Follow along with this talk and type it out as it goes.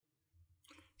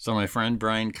So, my friend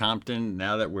Brian Compton,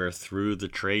 now that we're through the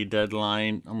trade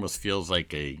deadline, almost feels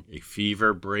like a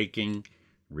fever breaking,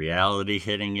 reality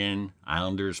hitting in.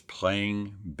 Islanders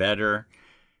playing better,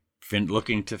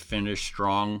 looking to finish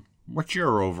strong. What's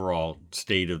your overall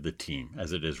state of the team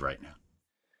as it is right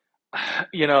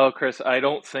now? Chris, I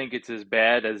don't think it's as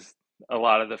bad as a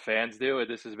lot of the fans do.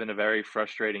 This has been a very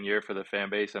frustrating year for the fan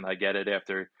base, and I get it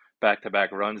after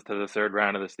back-to-back runs to the third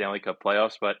round of the Stanley Cup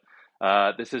playoffs. But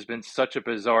this has been such a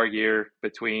bizarre year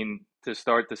between to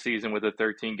start the season with a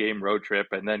 13-game road trip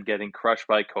and then getting crushed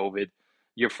by COVID.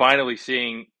 You're finally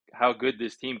seeing how good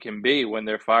this team can be when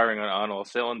they're firing on all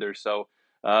cylinders. So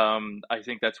I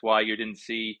think that's why you didn't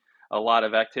see a lot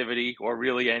of activity or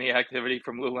really any activity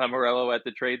from Lou Lamoriello at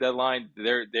the trade deadline.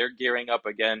 They're gearing up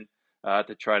again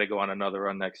to try to go on another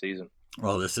run next season.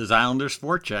 Well, this is Islanders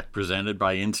Forecheck, presented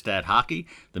by Instat Hockey,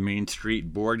 the Main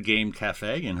Street Board Game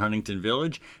Cafe in Huntington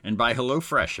Village, and by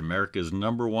HelloFresh, America's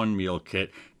 #1 meal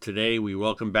kit. Today, we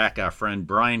welcome back our friend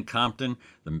Brian Compton,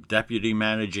 the Deputy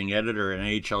Managing Editor at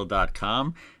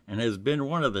NHL.com, and has been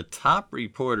one of the top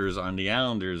reporters on the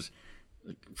Islanders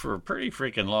for a pretty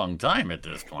freaking long time at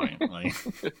this point.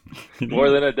 More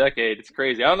than a decade. It's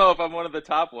crazy. I don't know if I'm one of the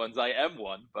top ones. I am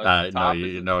one, but no, top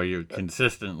is. you're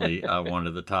consistently one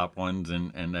of the top ones,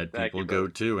 and that Thank people you, go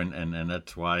brother. to, and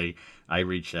that's why I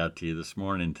reached out to you this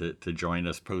morning to join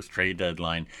us post trade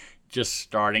deadline. Just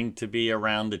starting to be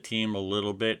around the team a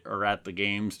little bit or at the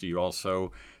games. Do you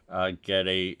also get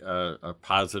a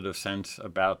positive sense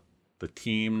about the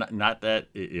team? Not that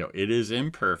it is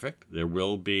imperfect. There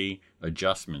will be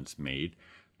adjustments made,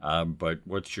 but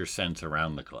what's your sense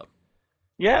around the club?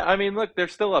 Yeah, I mean, look, they're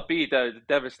still upbeat. A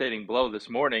devastating blow this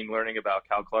morning, learning about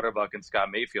Cal Clutterbuck and Scott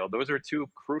Mayfield. Those are two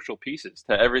crucial pieces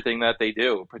to everything that they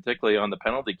do, particularly on the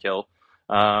penalty kill.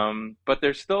 But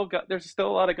there's still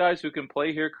a lot of guys who can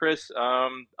play here, Chris.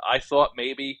 I thought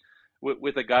maybe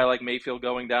with a guy like Mayfield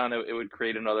going down, it would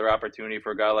create another opportunity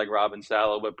for a guy like Robin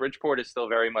Salo. But Bridgeport is still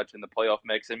very much in the playoff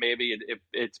mix, and maybe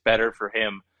it's better for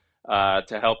him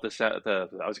to help the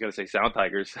I was going to say Sound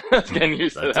Tigers. I was getting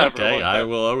used to That's that for a okay. long I time.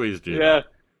 will always do Yeah, that.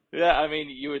 yeah. I mean,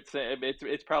 you would say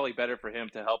it's probably better for him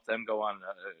to help them go on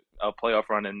a playoff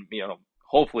run and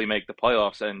hopefully make the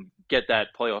playoffs and get that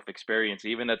playoff experience,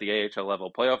 even at the AHL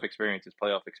level. Playoff experience is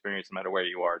playoff experience no matter where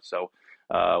you are. So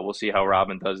we'll see how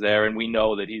Robin does there, and we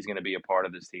know that he's going to be a part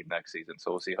of this team next season. So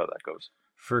we'll see how that goes.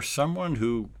 For someone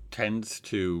who tends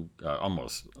to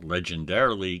almost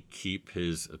legendarily keep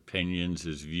his opinions,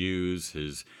 his views,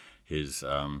 his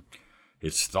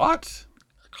his thoughts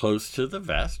close to the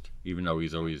vest, even though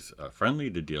he's always friendly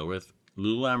to deal with,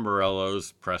 Lou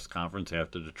Lamoriello's press conference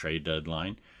after the trade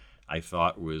deadline, I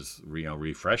thought was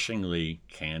refreshingly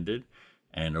candid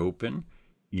and open.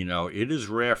 It is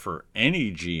rare for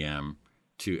any GM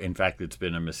to, in fact, it's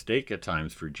been a mistake at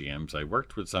times for GMs. I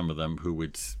worked with some of them who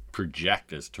would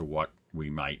project as to what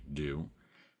we might do.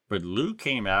 But Lou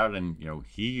came out and,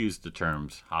 he used the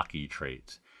terms hockey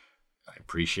traits. I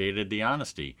appreciated the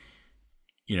honesty.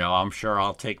 I'm sure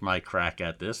I'll take my crack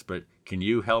at this, but can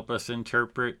you help us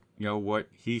interpret, what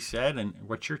he said and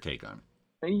what's your take on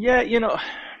Yeah,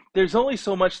 there's only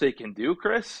so much they can do,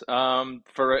 Chris.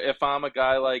 For if I'm a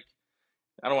guy like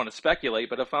I don't want to speculate,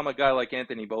 but if I'm a guy like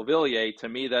Anthony Beauvillier, to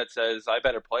me that says I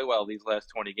better play well these last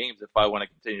 20 games if I want to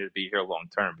continue to be here long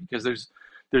term. Because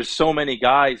there's so many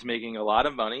guys making a lot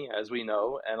of money, as we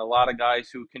know, and a lot of guys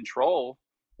who control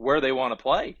where they want to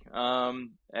play.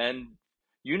 And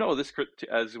you know this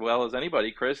as well as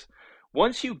anybody, Chris.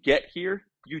 Once you get here,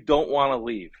 you don't want to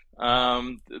leave.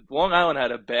 Long Island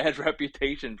had a bad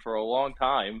reputation for a long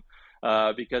time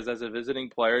because as a visiting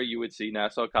player, you would see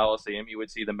Nassau Coliseum, you would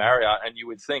see the Marriott, and you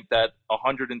would think that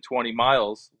 120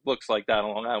 miles looks like that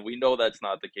on Long Island. We know that's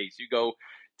not the case. You go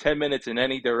 10 minutes in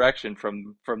any direction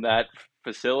from that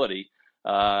facility,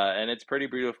 and it's pretty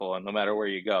beautiful, and no matter where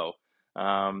you go.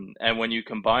 And when you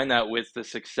combine that with the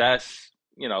success,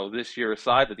 this year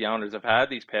aside that the Islanders have had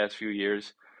these past few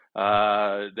years,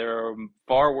 there are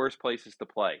far worse places to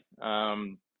play.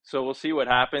 So we'll see what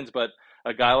happens, but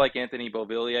a guy like Anthony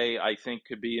Beauvillier, I think,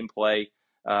 could be in play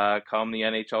come the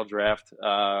NHL draft.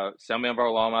 Semyon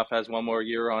Varlamov has one more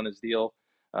year on his deal.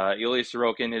 Ilya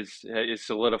Sorokin is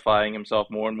solidifying himself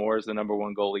more and more as the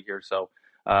 #1 goalie here. So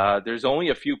there's only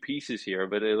a few pieces here,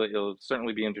 but it'll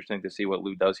certainly be interesting to see what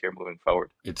Lou does here moving forward.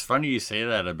 It's funny you say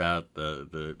that about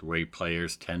the way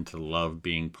players tend to love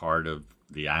being part of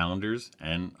the Islanders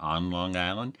and on Long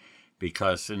Island,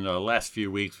 because in the last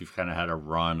few weeks we've kind of had a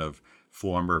run of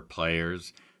former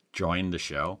players join the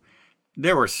show.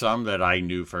 There were some that I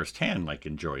knew firsthand, like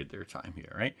enjoyed their time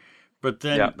here, right? But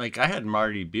Yeah. then, like, I had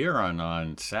Marty Beer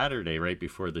on Saturday right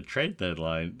before the trade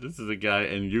deadline. This is a guy,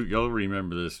 and you'll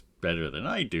remember this better than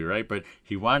I do, right? But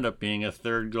he wound up being a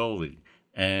third goalie,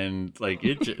 and like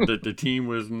the team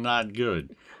was not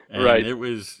good, and Right. it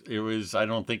was. I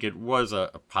don't think it was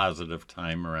a positive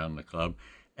time around the club,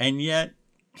 and yet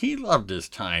he loved his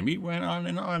time. He went on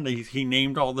and on. He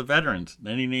named all the veterans,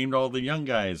 then he named all the young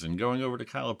guys, and going over to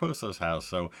Calaposo's house.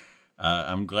 So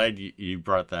I'm glad you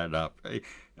brought that up.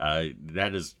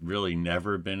 That has really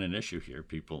never been an issue here.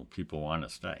 People want to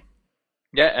stay.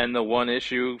 Yeah, and the one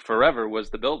issue forever was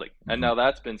the building, and Hmm. now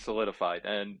that's been solidified.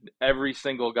 And every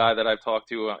single guy that I've talked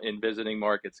to in visiting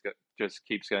markets just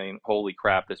keeps saying, "Holy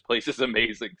crap, this place is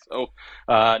amazing!" So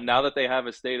now that they have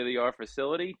a state-of-the-art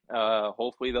facility,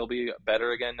 hopefully they'll be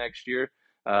better again next year.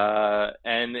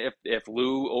 And if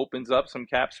Lou opens up some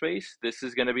cap space, this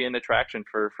is going to be an attraction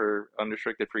for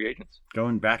unrestricted free agents.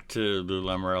 Going back to Lou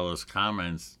Lamoriello's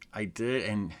comments, I did,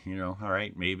 and all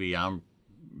right, maybe I'm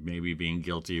maybe being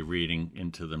guilty of reading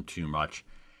into them too much.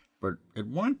 But at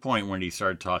one point, when he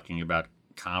started talking about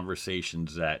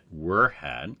conversations that were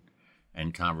had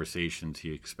and conversations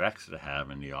he expects to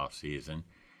have in the off season,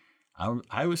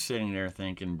 I was sitting there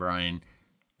thinking, Brian,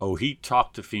 oh, he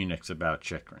talked to Phoenix about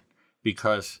Chikrin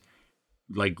because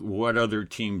like what other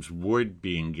teams would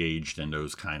be engaged in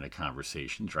those kind of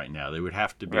conversations right now? They would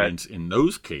have to be Right. in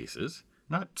those cases,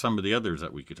 not some of the others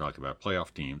that we could talk about,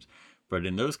 playoff teams, but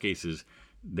in those cases,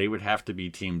 they would have to be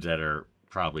teams that are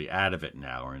probably out of it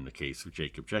now, or in the case of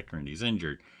Jacob Chikrin, he's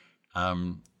injured.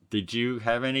 Did you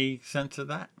have any sense of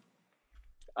that?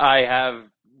 I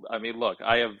have, I mean, look,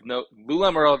 I have no, Lou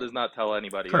Lamoriello does not tell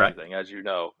anybody Correct. anything, as you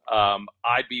know.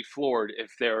 I'd be floored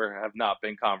if there have not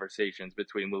been conversations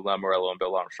between Lou Lamoriello and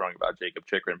Bill Armstrong about Jacob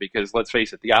Chikrin, because let's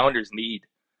face it, the Islanders need,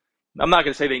 I'm not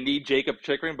going to say they need Jacob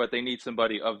Chikrin, but they need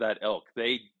somebody of that ilk.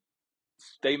 They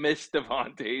missed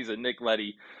Devon and Nick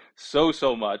Leddy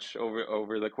so much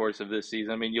over the course of this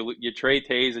season. I mean, you trade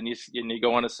Tays and you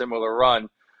go on a similar run,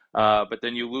 but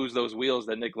then you lose those wheels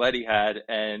that Nick Leddy had,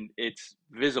 and it's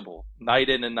visible night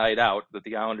in and night out that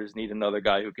the Islanders need another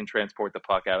guy who can transport the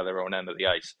puck out of their own end of the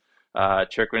ice.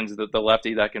 Chikrin's the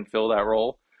lefty that can fill that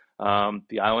role.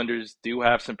 The Islanders do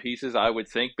have some pieces. I would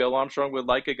think Bill Armstrong would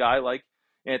like a guy like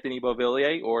Anthony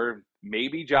Beauvillier or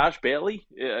maybe Josh Bailey.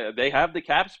 They have the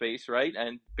cap space, right?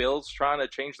 And Bill's trying to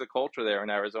change the culture there in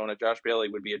Arizona. Josh Bailey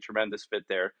would be a tremendous fit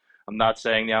there. I'm not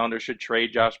saying the Islanders should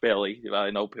trade Josh Bailey.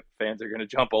 I know fans are going to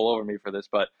jump all over me for this,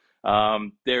 but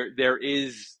there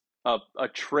is a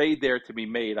trade there to be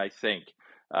made, I think,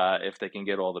 if they can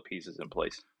get all the pieces in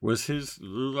place. Was his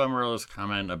Lou Lamoriello's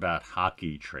comment about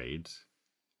hockey trades?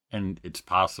 And it's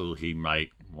possible he might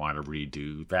want to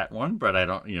redo that one, but I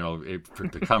don't,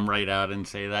 to come right out and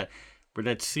say that. But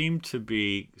it seemed to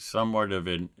be somewhat of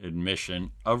an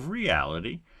admission of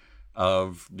reality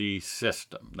of the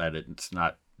system, that it's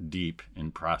not deep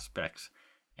in prospects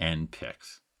and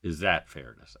picks. Is that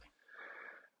fair to say?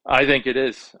 I think it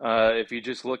is. If you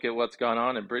just look at what's gone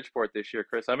on in Bridgeport this year,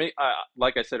 Chris, I mean,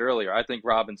 like I said earlier, I think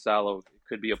Robin Salo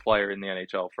could be a player in the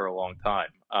NHL for a long time.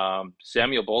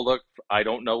 Samuel Bolduc, I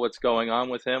don't know what's going on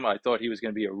with him. I thought he was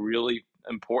going to be a really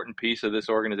important piece of this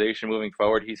organization moving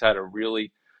forward. He's had a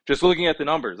really, just looking at the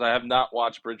numbers, I have not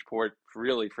watched Bridgeport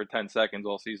really for 10 seconds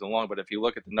all season long, but if you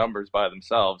look at the numbers by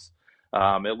themselves,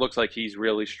 it looks like he's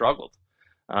really struggled.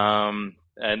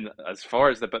 And as far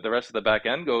as the rest of the back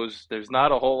end goes, there's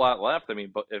not a whole lot left. I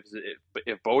mean, but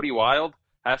if Bodie Wild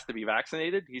has to be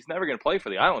vaccinated, he's never going to play for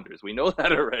the Islanders. We know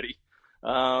that already.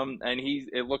 And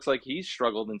it looks like he's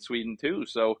struggled in Sweden too.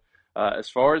 So as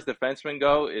far as defensemen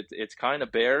go, it's kind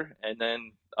of bare. And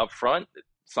then up front,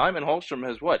 Simon Holmstrom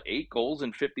has what, 8 goals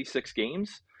in 56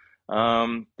 games.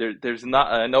 There's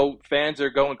not. I know fans are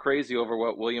going crazy over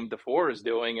what William Defoe is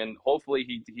doing, and hopefully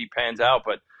he pans out.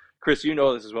 But Chris, you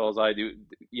know this as well as I do.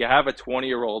 You have a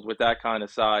 20-year-old with that kind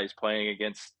of size playing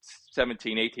against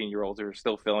 17, 18-year-olds who are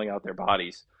still filling out their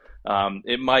bodies.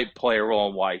 It might play a role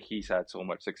in why he's had so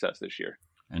much success this year.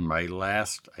 And my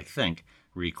last, I think,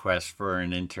 request for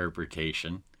an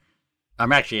interpretation.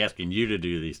 I'm actually asking you to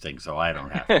do these things so I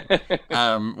don't have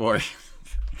to. Or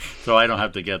so I don't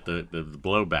have to get the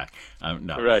blowback.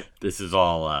 No, Right. this is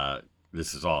all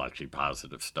actually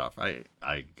positive stuff. I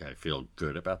feel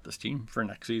good about this team for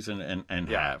next season, and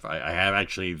Yeah. I have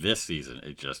actually this season.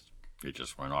 It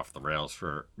just went off the rails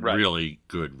for Right. really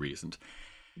good reasons.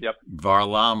 Yep.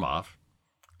 Varlamov,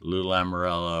 Lou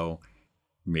Lamoriello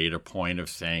made a point of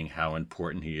saying how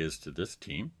important he is to this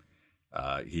team.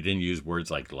 He didn't use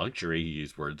words like luxury. He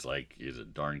used words like he's a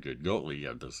darn good goalie.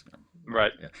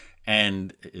 Right.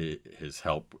 And his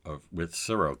help with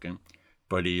Sorokin.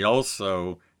 But he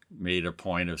also made a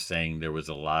point of saying there was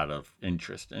a lot of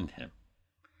interest in him.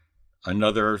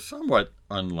 Another somewhat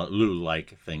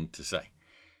Lou-like thing to say.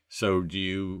 So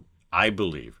I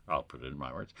believe, I'll put it in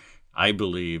my words, I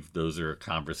believe those are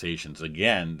conversations,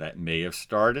 again, that may have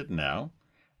started now.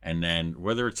 And then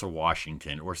whether it's a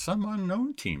Washington or some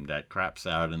unknown team that craps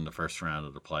out in the first round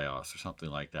of the playoffs or something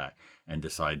like that and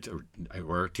decides,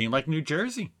 or a team like New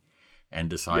Jersey and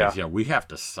decides, we have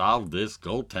to solve this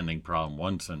goaltending problem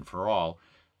once and for all,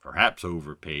 perhaps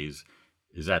overpays.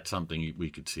 Is that something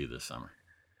we could see this summer?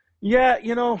 Yeah,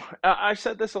 I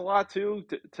said this a lot too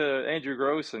to Andrew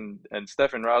Gross and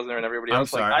Stefan Rosner and everybody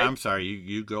else. I'm sorry.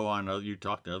 You go on. You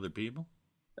talk to other people.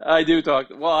 I do talk.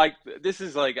 Well, this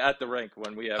is like at the rink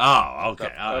when we have. Oh,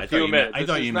 okay. I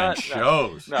thought you meant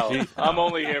shows. No, I'm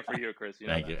only here for you, Chris.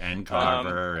 Thank you, and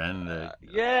Carver, and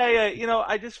yeah.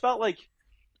 I just felt like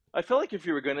if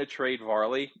you were going to trade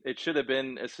Varley, it should have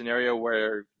been a scenario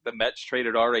where the Mets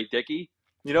traded R.A. Dickey.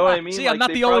 You know what I mean? See, I'm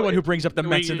not the only one who brings up the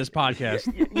Mets in this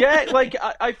podcast. Yeah,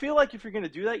 I feel like if you're going to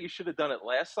do that, you should have done it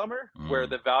last summer, where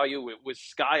the value was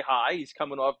sky high. He's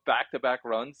coming off back-to-back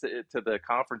runs to the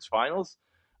conference finals.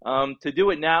 To do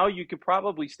it now, you could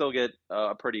probably still get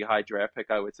a pretty high draft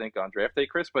pick, I would think, on draft day,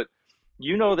 Chris. But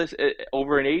this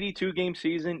over an 82-game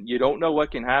season, you don't know what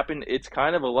can happen. It's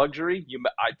kind of a luxury.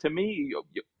 To me,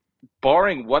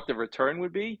 barring what the return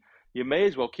would be, you may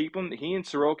as well keep him. He and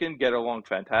Sorokin get along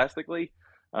fantastically.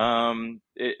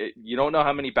 You don't know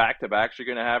how many back-to-backs you're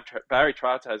going to have. Barry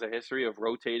Trotz has a history of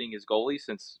rotating his goalies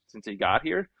since he got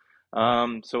here.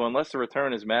 So unless the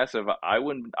return is massive, I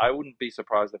wouldn't be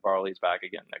surprised if Varley's back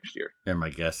again next year. And my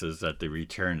guess is that the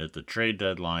return at the trade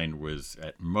deadline was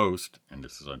at most, and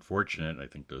this is unfortunate, I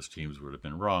think those teams would have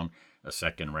been wrong, a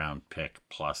second round pick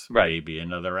plus maybe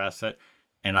another asset.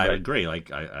 And I agree.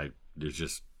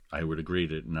 I would agree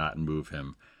to not move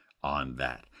him on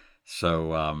that.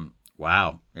 So,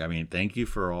 wow. I mean, thank you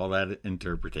for all that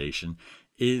interpretation.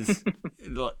 Is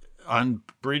on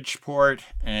Bridgeport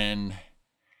and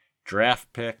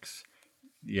draft picks,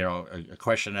 a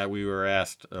question that we were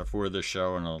asked for the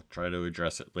show, and I'll try to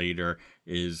address it later,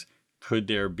 is could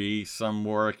there be some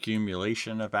more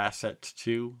accumulation of assets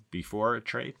too before a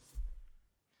trade?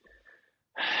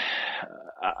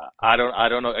 I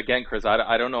don't know. Again, Chris,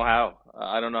 I don't know how.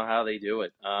 I don't know how they do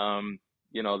it.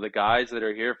 The guys that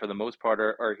are here for the most part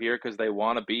are here because they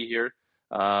want to be here,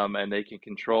 and they can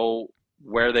control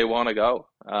where they want to go.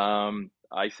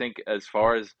 I think as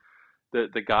far as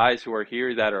the guys who are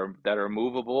here that are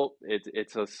movable,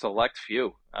 it's a select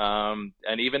few,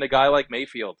 and even a guy like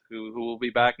Mayfield who will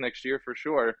be back next year for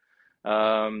sure,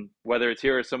 whether it's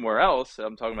here or somewhere else.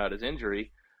 I'm talking about his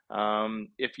injury.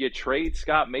 If you trade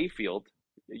Scott Mayfield,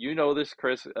 this,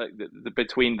 Chris,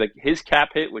 between his cap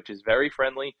hit, which is very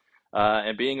friendly,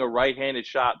 and being a right-handed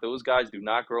shot, those guys do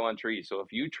not grow on trees. So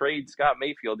if you trade Scott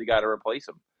Mayfield, you got to replace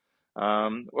him.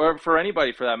 Or for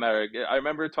anybody for that matter. I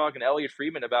remember talking to Elliot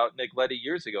Friedman about Nick Leddy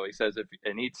years ago. He says,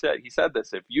 he said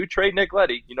this: if you trade Nick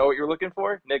Leddy, you know what you're looking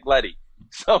for? Nick Leddy.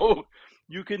 So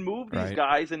you can move these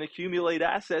guys and accumulate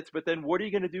assets, but then what are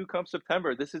you going to do come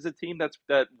September? This is a team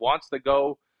that wants to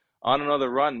go on another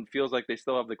run and feels like they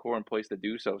still have the core in place to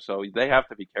do so. So they have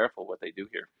to be careful what they do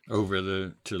here.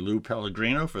 Over to Lou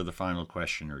Pellegrino for the final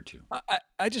question or two.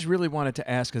 I just really wanted to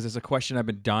ask, because it's a question I've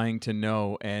been dying to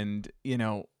know. And,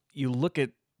 you look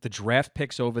at the draft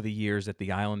picks over the years that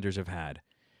the Islanders have had,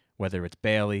 whether it's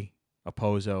Bailey,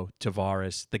 Opposo,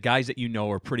 Tavares, the guys that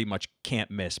are pretty much can't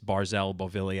miss, Barzal,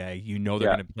 Beauvillier, they're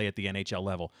going to play at the NHL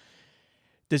level.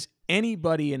 Does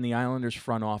anybody in the Islanders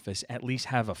front office at least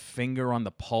have a finger on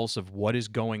the pulse of what is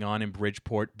going on in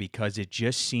Bridgeport? Because it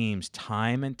just seems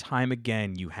time and time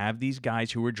again you have these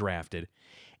guys who are drafted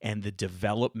and the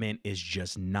development is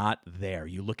just not there.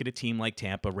 You look at a team like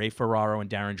Tampa, Ray Ferraro and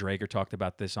Darren Dreger talked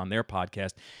about this on their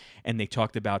podcast, and they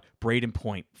talked about Braden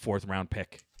Point, 4th-round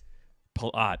pick,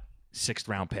 Palat,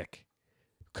 6th-round pick,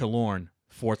 Killorn,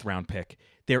 4th-round pick.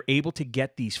 They're able to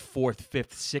get these 4th,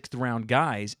 5th, 6th-round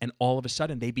guys, and all of a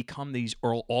sudden they become these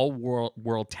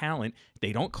all-world talent.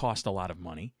 They don't cost a lot of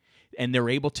money, and they're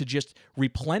able to just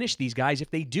replenish these guys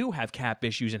if they do have cap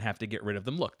issues and have to get rid of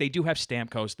them. Look, they do have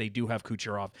Stamkos, they do have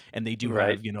Kucherov, and they do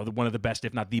have one of the best,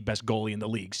 if not the best, goalie in the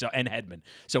league. So, and Hedman.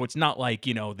 So it's not like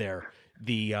they're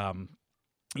the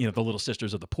the little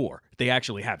sisters of the poor. They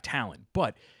actually have talent,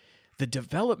 but the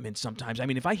development sometimes,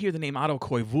 if I hear the name Otto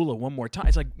Koivula one more time,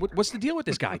 it's like, what's the deal with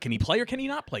this guy? Can he play or can he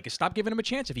not play? Because stop giving him a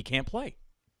chance if he can't play.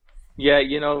 Yeah,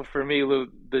 for me, Lou,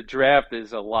 the draft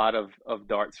is a lot of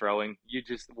dart throwing.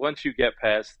 Once you get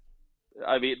past,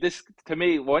 to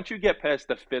me, once you get past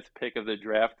the 5th pick of the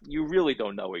draft, you really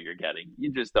don't know what you're getting.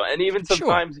 You just don't. And even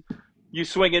sometimes you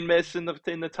swing and miss in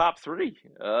the top three.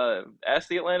 Ask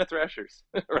the Atlanta Thrashers,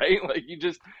 right? Like you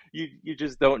just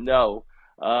don't know.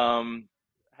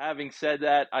 Having said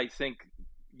that, I think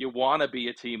you want to be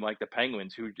a team like the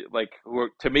Penguins, who are,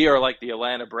 to me, are like the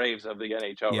Atlanta Braves of the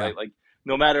NHL, Yeah. right? Like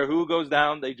no matter who goes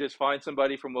down, they just find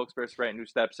somebody from Wilkes-Barre Scranton who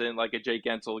steps in, like a Jake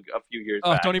Gensel a few years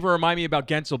Oh, back. don't even remind me about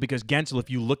Gensel, because Gensel,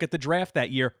 if you look at the draft that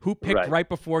year, who picked right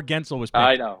before Gensel was picked?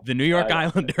 I know. The New York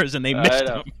Islanders, and they missed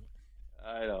him.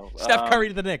 I know. Steph Curry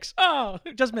to the Knicks. Oh,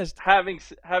 just missed. Having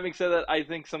said that, I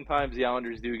think sometimes the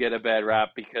Islanders do get a bad rap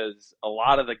because a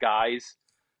lot of the guys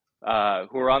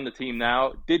who are on the team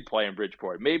now did play in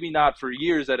Bridgeport. Maybe not for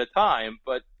years at a time,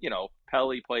 but,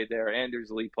 Pelly played there, Anders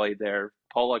Lee played there,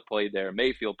 Pollock played there,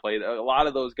 Mayfield played there. A lot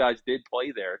of those guys did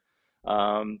play there.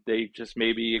 They just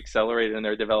maybe accelerated in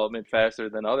their development faster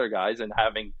than other guys, and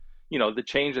having, the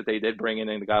change that they did bringing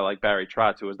in a guy like Barry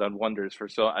Trotz, who has done wonders for.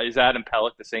 So is Adam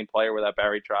Pelech the same player without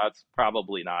Barry Trotz?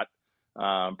 Probably not.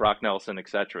 Brock Nelson,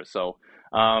 etc. So,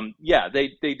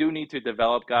 they do need to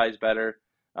develop guys better.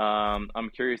 I'm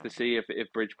curious to see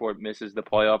if Bridgeport misses the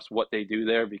playoffs, what they do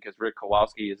there, because Rick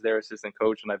Kowalski is their assistant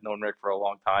coach, and I've known Rick for a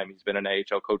long time. He's been an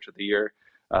AHL Coach of the Year.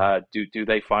 Do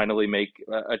they finally make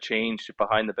a change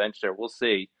behind the bench there? We'll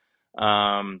see.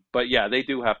 But yeah, they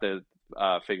do have to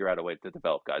figure out a way to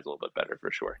develop guys a little bit better for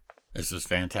sure. This is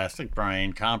fantastic.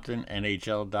 Brian Compton,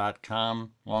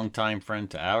 NHL.com, longtime friend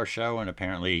to our show and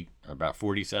apparently about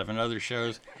 47 other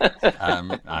shows.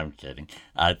 I'm kidding.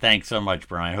 Thanks so much,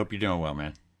 Brian. Hope you're doing well,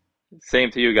 man.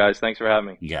 Same to you guys. Thanks for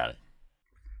having me. You got it.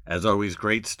 As always,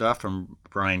 great stuff from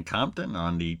Brian Compton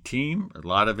on the team. A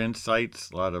lot of insights,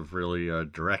 a lot of really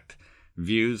direct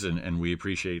views, and we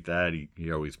appreciate that. He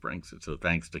always brings it, so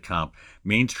thanks to Comp.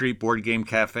 Main Street Board Game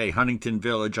Cafe, Huntington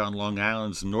Village on Long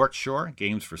Island's North Shore.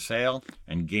 Games for sale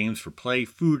and games for play,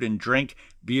 food and drink,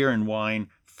 beer and wine,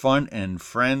 fun and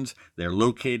friends. They're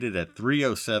located at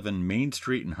 307 Main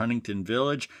Street in Huntington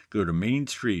Village. Go to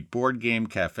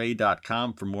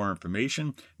mainstreetboardgamecafe.com for more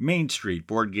information. Main Street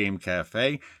Board Game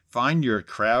Cafe. Find your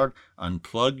crowd,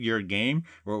 unplug your game.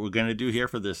 What we're going to do here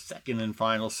for the second and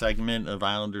final segment of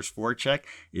Islanders Forecheck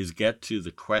is get to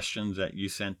the questions that you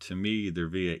sent to me either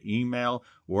via email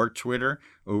or Twitter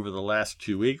over the last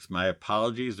 2 weeks. My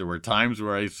apologies. There were times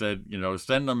where I said,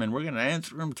 send them and we're going to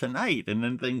answer them tonight. And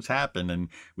then things happen and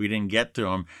we didn't get to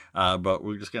them. But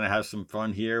we're just going to have some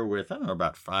fun here with,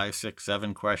 about 5, 6,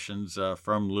 7 questions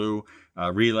from Lou,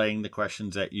 relaying the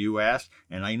questions that you asked.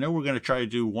 And I know we're going to try to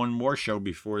do one more show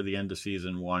before the end of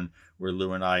season 1 where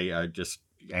Lou and I just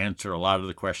answer a lot of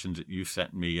the questions that you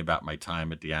sent me about my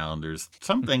time at the Islanders.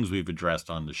 Some things we've addressed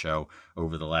on the show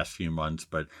over the last few months,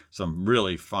 but some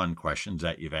really fun questions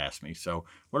that you've asked me. So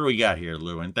what do we got here,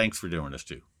 Lou? And thanks for doing this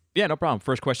too. Yeah, no problem.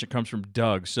 First question comes from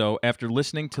Doug. So after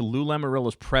listening to Lou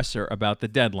Lamoriello's presser about the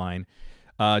deadline,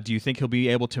 do you think he'll be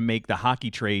able to make the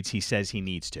hockey trades he says he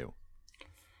needs to?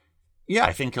 Yeah,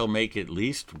 I think he'll make at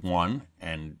least one,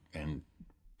 and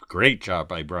great job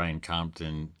by Brian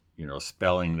Compton,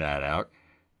 spelling that out.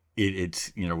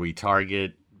 It's we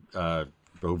target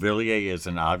Beauvillier as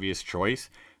an obvious choice.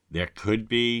 There could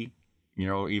be,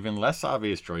 even less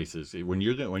obvious choices. When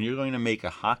you're going to make a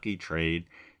hockey trade,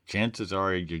 chances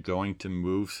are you're going to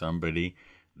move somebody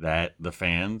that the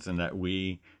fans and that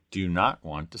we do not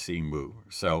want to see move.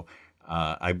 So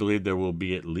I believe there will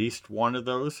be at least one of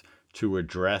those to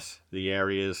address the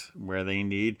areas where they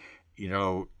need.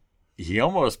 He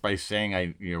almost, by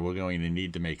saying we're going to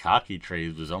need to make hockey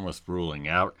trades, was almost ruling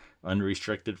out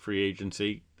unrestricted free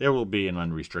agency. There will be an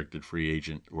unrestricted free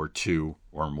agent or two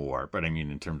or more, but I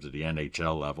mean in terms of the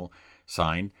NHL level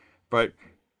signed. But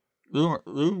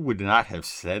Lou would not have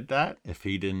said that if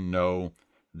he didn't know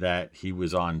that he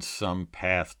was on some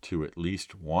path to at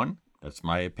least one. That's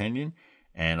my opinion.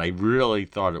 And I really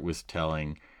thought it was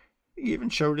telling. He even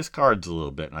showed his cards a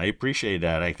little bit, and I appreciate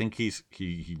that. I think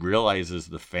he realizes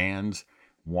the fans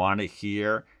want to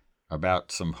hear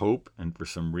about some hope and for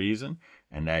some reason,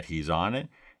 and that he's on it.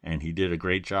 And he did a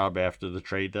great job after the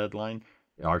trade deadline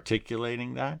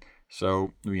articulating that.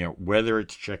 So, whether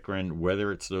it's Chychrun,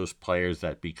 whether it's those players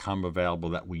that become available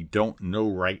that we don't know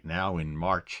right now on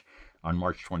March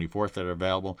 24th that are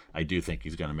available, I do think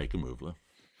he's going to make a move, Lou.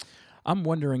 I'm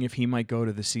wondering if he might go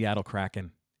to the Seattle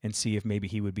Kraken and see if maybe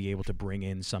he would be able to bring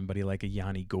in somebody like a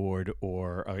Yanni Gourde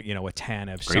or a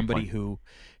Tanev, somebody who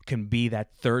can be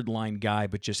that third-line guy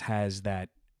but just has that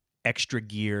extra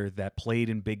gear, that played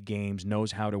in big games,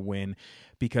 knows how to win.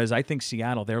 Because I think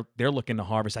Seattle, they're looking to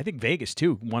harvest. I think Vegas,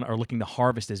 too, are looking to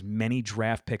harvest as many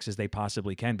draft picks as they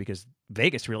possibly can because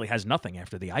Vegas really has nothing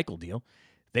after the Eichel deal.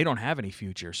 They don't have any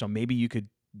future. So maybe you could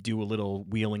do a little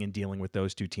wheeling and dealing with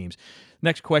those two teams.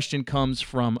 Next question comes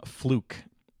from Fluke.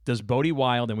 Does Bodie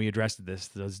Wild, and we addressed this,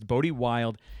 does Bodie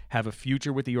Wild have a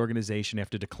future with the organization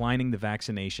after declining the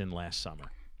vaccination last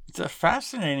summer? It's a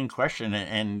fascinating question,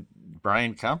 and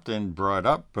Brian Compton brought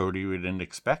up Bodie. We didn't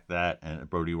expect that, and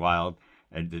Bodie Wild,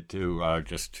 and to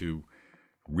just to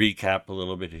recap a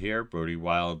little bit here, Bodie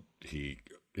Wild, he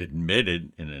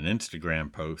admitted in an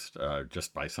Instagram post,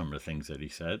 just by some of the things that he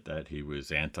said, that he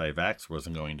was anti-vax,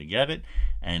 wasn't going to get it,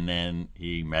 and then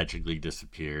he magically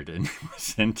disappeared and was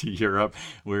sent to Europe,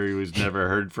 where he was never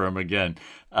heard from again.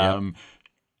 Yep.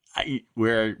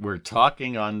 We're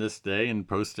talking on this day and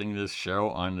posting this show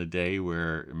on the day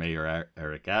where Mayor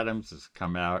Eric Adams has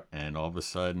come out, and all of a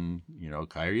sudden,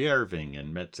 Kyrie Irving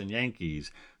and Mets and Yankees,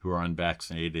 who are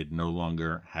unvaccinated, no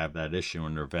longer have that issue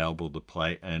and are available to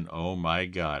play. And oh my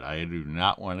God, I do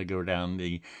not want to go down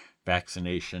the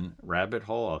vaccination rabbit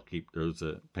hole. I'll keep those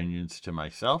opinions to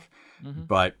myself. Mm-hmm.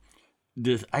 But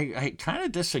I kind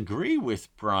of disagree with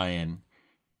Brian.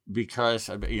 Because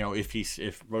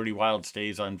if Bodie Wild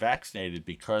stays unvaccinated,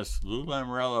 because Lou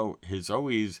Lamoriello has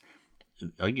always,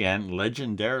 again,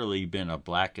 legendarily been a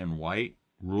black and white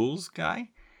rules guy,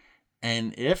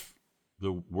 and if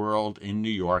the world in New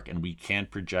York, and we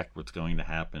can't project what's going to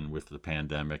happen with the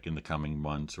pandemic in the coming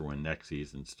months or when next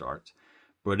season starts,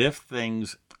 but if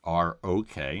things are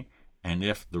okay, and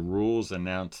if the rules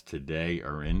announced today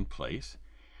are in place,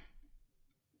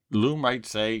 Lou might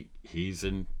say he's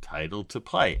entitled to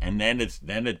play, and then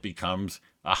it becomes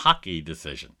a hockey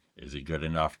decision. Is he good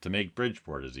enough to make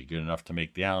Bridgeport? Is he good enough to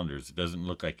make the Islanders? It doesn't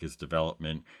look like his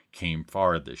development came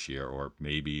far this year, or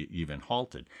maybe even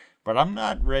halted. But I'm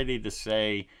not ready to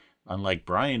say, unlike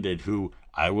Brian did, who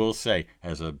I will say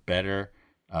has a better,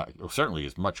 certainly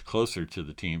is much closer to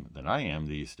the team than I am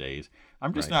these days.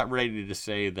 I'm just not ready to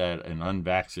say that an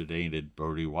unvaccinated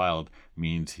Bodie Wild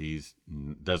means he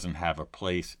doesn't have a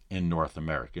place in North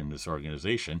America in this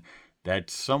organization.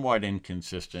 That's somewhat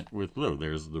inconsistent with Lou.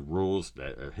 There's the rules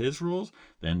that are his rules,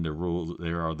 then there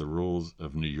are the rules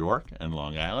of New York and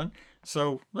Long Island.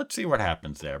 So let's see what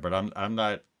happens there. But I'm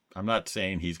not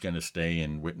saying he's going to stay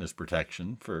in witness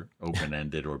protection for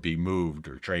open-ended or be moved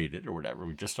or traded or whatever.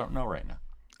 We just don't know right now.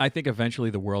 I think eventually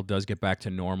the world does get back to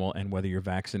normal, and whether you're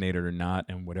vaccinated or not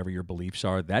and whatever your beliefs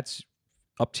are, that's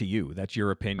up to you. That's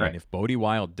your opinion. Right. If Bodie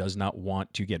Wild does not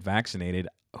want to get vaccinated,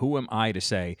 who am I to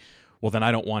say, well, then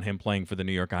I don't want him playing for the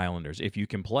New York Islanders? If you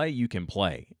can play, you can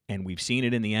play. And we've seen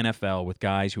it in the NFL with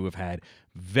guys who have had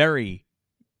very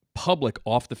public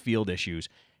off-the-field issues,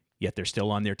 yet they're still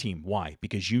on their team. Why?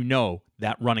 Because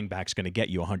that running back's going to get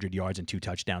you 100 yards and 2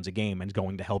 touchdowns a game and is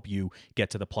going to help you get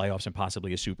to the playoffs and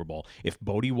possibly a Super Bowl. If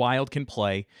Bodie Wild can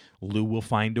play, Lou will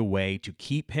find a way to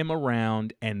keep him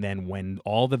around, and then when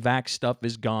all the vax stuff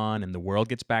is gone and the world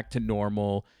gets back to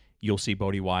normal, you'll see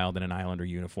Bodie Wild in an Islander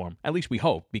uniform. At least we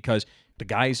hope, because the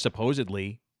guy is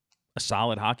supposedly a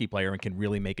solid hockey player and can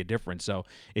really make a difference. So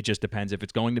it just depends if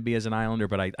it's going to be as an Islander,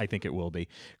 but I think it will be.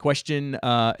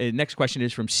 Next question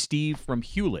is from Steve from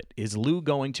Hewlett. Is Lou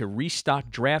going to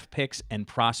restock draft picks and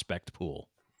prospect pool?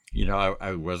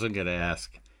 I wasn't going to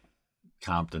ask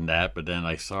Compton that, but then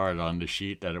I saw it on the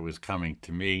sheet that it was coming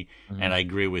to me, and I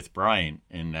agree with Brian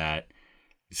in that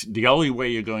the only way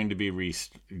you're going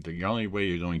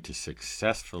to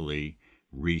successfully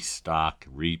restock,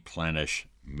 replenish,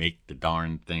 make the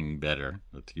darn thing better,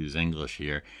 let's use English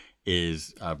here,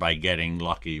 is by getting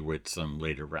lucky with some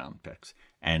later round picks.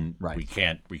 And we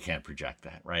can't project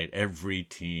that, right? Every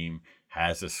team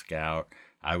has a scout.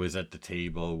 I was at the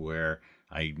table where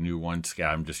I knew one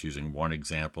scout, I'm just using one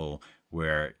example,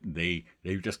 where they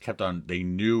just kept on, they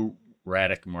knew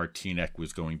Radek Martinek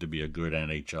was going to be a good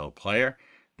NHL player.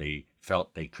 They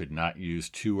felt they could not use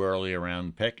too early a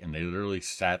round pick, and they literally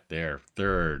sat there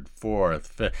third, fourth,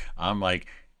 fifth. I'm like,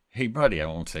 hey, buddy, I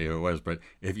won't say who it was, but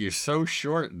if you're so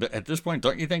short, at this point,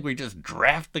 don't you think we just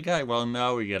draft the guy? Well,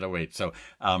 no, we got to wait. So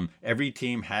every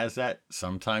team has that.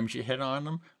 Sometimes you hit on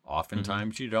them.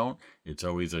 Oftentimes you don't. It's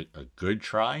always a good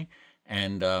try.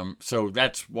 And so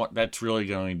that's really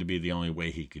going to be the only way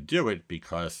he could do it,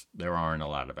 because there aren't a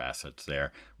lot of assets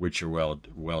there, which are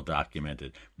well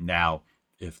documented. Now,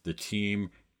 if the team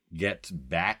gets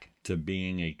back to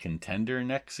being a contender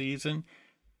next season,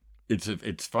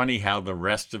 it's funny how the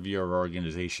rest of your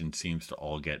organization seems to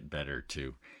all get better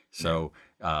too. So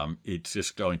it's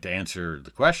just going to answer the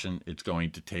question. It's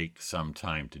going to take some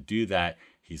time to do that.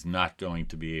 He's not going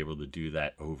to be able to do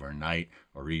that overnight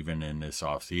or even in this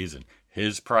offseason.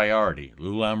 His priority,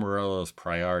 Lou Lamoriello's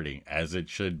priority, as it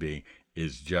should be,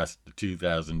 is just the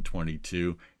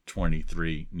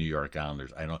 2022-23 New York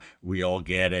Islanders. We all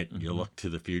get it. You look to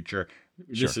the future.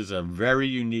 This is a very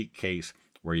unique case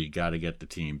where you got to get the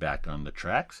team back on the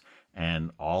tracks,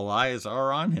 and all eyes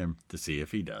are on him to see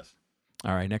if he does.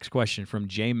 All right, next question from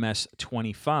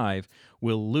JMess25.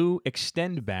 Will Lou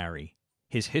extend Barry?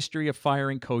 His history of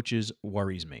firing coaches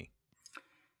worries me.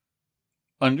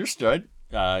 Understood.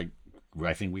 I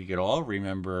think we could all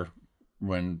remember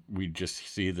when we just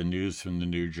see the news from the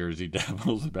New Jersey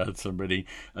Devils about somebody,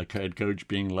 a head coach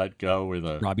being let go with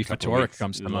a Robbie Ftorek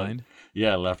comes to mind.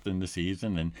 Yeah, left in the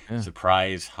season, and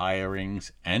surprise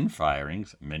hirings and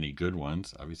firings, many good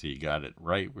ones. Obviously, you got it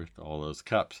right with all those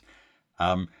cups.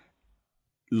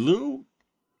 Lou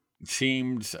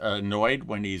seems annoyed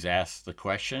when he's asked the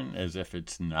question as if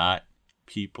it's not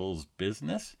people's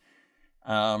business.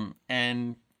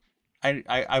 And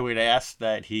I would ask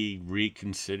that he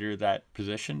reconsider that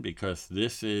position, because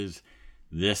this is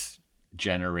this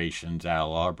generation's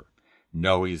Al Arbor.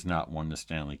 No, he's not won the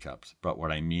Stanley Cups. But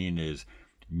what I mean is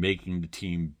making the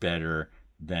team better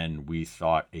than we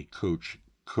thought a coach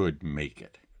could make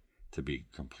it, to be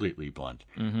completely blunt.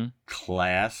 Mm-hmm.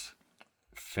 Class,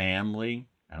 family,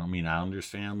 I don't mean Islanders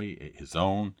family, his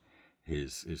own,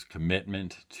 his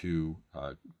commitment to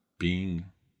being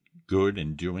good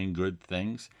and doing good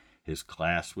things, his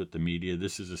class with the media.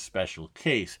 This is a special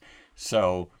case.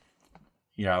 So,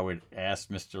 I would ask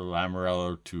Mr.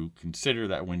 Lamoriello to consider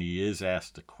that when he is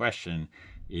asked a question,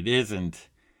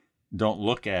 don't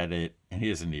look at it, and he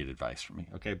doesn't need advice from me,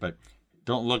 okay? But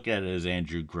don't look at it as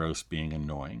Andrew Gross being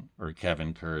annoying or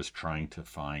Kevin Kerr trying to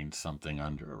find something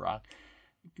under a rock.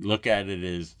 Look at it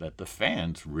as that the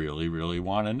fans really, really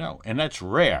want to know. And that's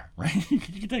rare, right? You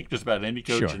can take just about any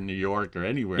coach in New York or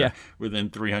anywhere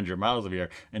within 300 miles of here,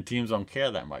 and teams don't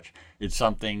care that much. It's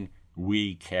something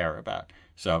we care about.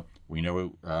 So we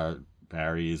know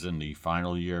Barry is in the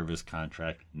final year of his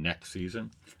contract next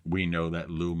season. We know that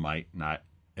Lou might not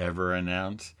ever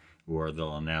announce, or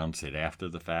they'll announce it after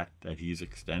the fact that he's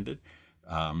extended.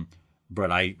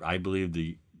 But I believe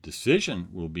the decision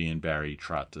will be in Barry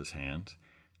Trotz's hands.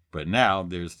 But now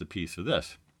there's the piece of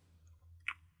this.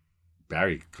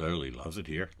 Barry clearly loves it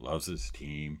here, loves his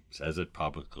team, says it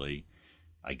publicly.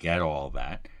 I get all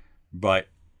that. But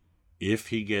if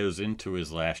he goes into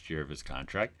his last year of his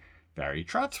contract, Barry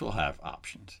Trotz will have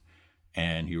options.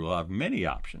 And he will have many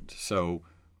options. So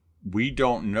we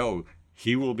don't know.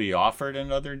 He will be offered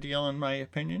another deal, in my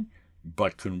opinion.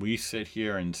 But can we sit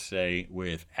here and say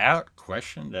without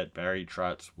question that Barry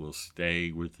Trotz will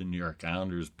stay with the New York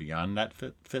Islanders beyond that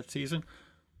fifth season?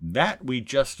 That we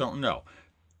just don't know.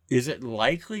 Is it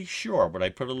likely? Sure. Would I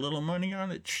put a little money on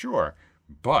it? Sure.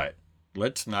 But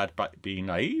let's not be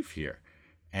naive here.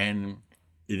 And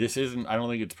this isn't, I don't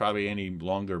think it's probably any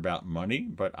longer about money,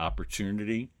 but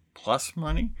opportunity plus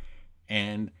money.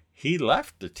 And he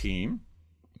left the team,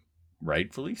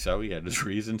 rightfully so. He had his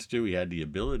reasons to. He had the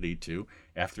ability to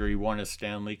after he won a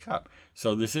Stanley Cup.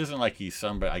 So this isn't like he's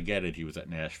somebody. I get it. He was at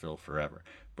Nashville forever.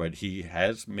 But he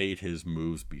has made his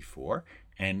moves before.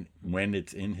 And when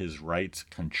it's in his rights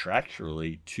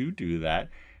contractually to do that,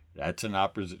 that's an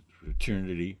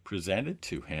opportunity presented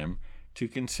to him to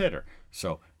consider.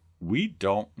 So we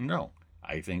don't know.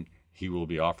 I think he will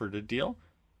be offered a deal.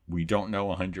 We don't know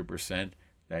 100%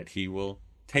 that he will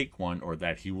take one or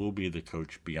that he will be the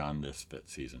coach beyond this fifth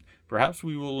season. Perhaps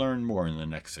we will learn more in the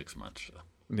next 6 months.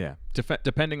 Yeah.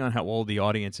 Depending on how old the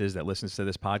audience is that listens to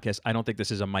this podcast, I don't think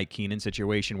this is a Mike Keenan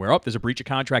situation where, there's a breach of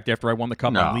contract after I won the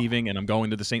cup, I'm leaving and I'm going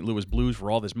to the St. Louis Blues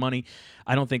for all this money.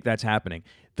 I don't think that's happening.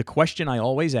 The question I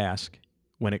always ask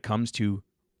when it comes to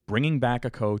bringing back a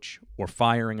coach or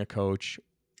firing a coach,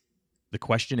 the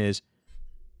question is,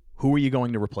 who are you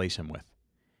going to replace him with?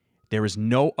 There is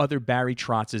no other Barry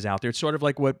Trotzes out there. It's sort of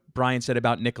like what Brian said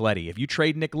about Nick Leddy. If you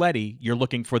trade Nick Leddy, you're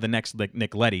looking for the next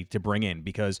Nick Leddy to bring in,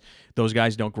 because those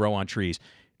guys don't grow on trees.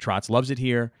 Trotz loves it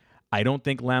here. I don't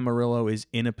think Lamoriello is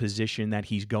in a position that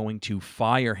he's going to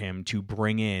fire him to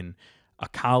bring in a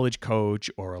college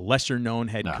coach or a lesser-known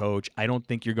head coach. I don't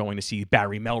think you're going to see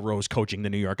Barry Melrose coaching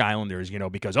the New York Islanders,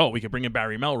 because, we could bring in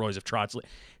Barry Melrose if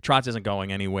Trotz isn't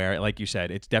going anywhere. Like you said,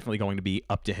 it's definitely going to be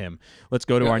up to him. Let's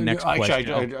go to our next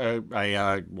question.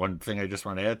 One thing I just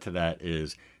want to add to that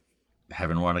is,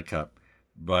 haven't won a cup,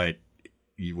 but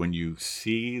when you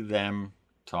see them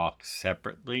talk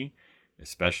separately,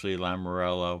 especially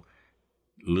Lamoriello,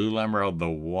 Lou Lamoriello, the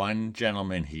one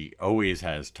gentleman he always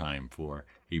has time for,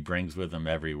 he brings with him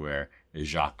everywhere, is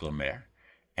Jacques Lemaire.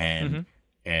 And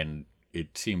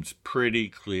it seems pretty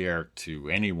clear to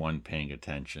anyone paying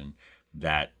attention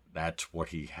that that's what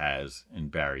he has in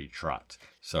Barry Trotz.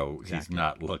 So Exactly. he's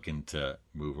not looking to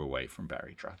move away from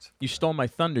Barry Trotz. You stole my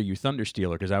thunder, you thunder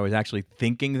stealer, because I was actually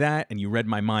thinking that, and you read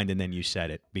my mind, and then you said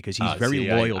it, because he's very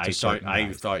loyal to certain I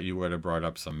guys. thought you would have brought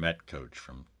up some Met coach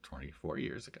from 24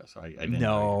 years ago. So I didn't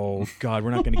know. No, God,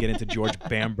 we're not going to get into George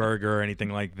Bamberger or anything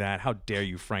like that. How dare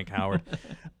you, Frank Howard?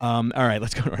 All right,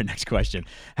 let's go to our next question.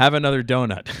 Have another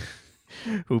donut.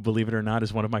 Who, believe it or not,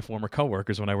 is one of my former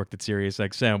coworkers when I worked at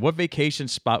SiriusXM. What vacation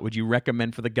spot would you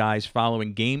recommend for the guys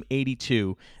following Game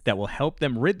 82 that will help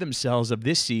them rid themselves of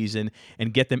this season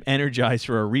and get them energized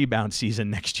for a rebound season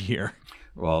next year?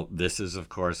 Well, this is, of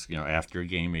course, after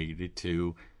Game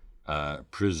 82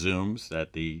 presumes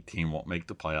that the team won't make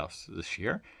the playoffs this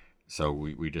year. So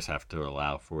we just have to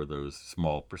allow for those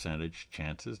small percentage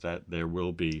chances that there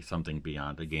will be something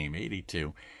beyond a Game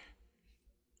 82.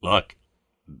 Look,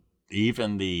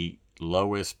 even the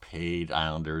lowest paid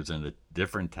Islanders in a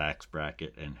different tax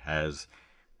bracket and has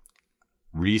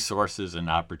resources and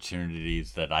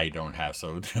opportunities that I don't have.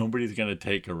 So nobody's going to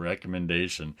take a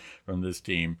recommendation from this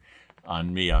team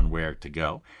on me on where to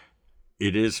go.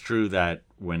 It is true that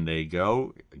when they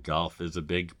go, golf is a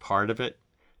big part of it.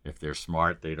 If they're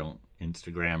smart, they don't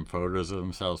Instagram photos of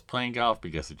themselves playing golf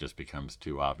because it just becomes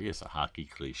too obvious, a hockey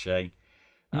cliche.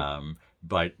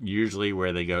 But usually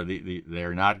where they go,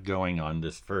 they're not going on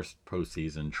this first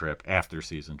postseason trip, after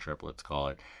season trip, let's call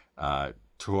it,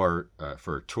 tour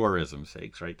for tourism's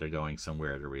sakes, right? They're going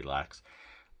somewhere to relax.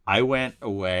 I went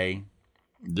away.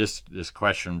 This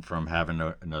question from having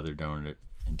another donut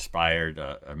inspired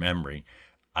a memory.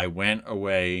 I went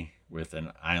away with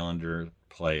an Islander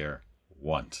player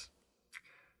once,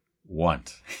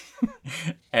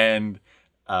 and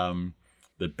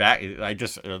the back.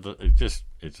 It's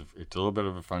a little bit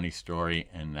of a funny story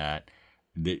in that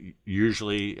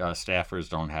usually staffers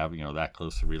don't have that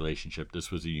close a relationship. This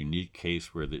was a unique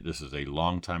case where this is a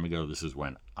long time ago. This is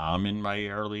when I'm in my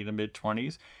early to mid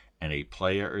 20s, and a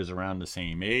player is around the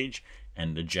same age,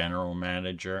 and the general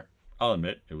manager, I'll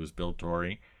admit it was Bill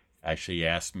Torrey, actually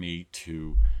asked me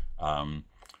to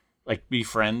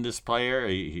befriend this player.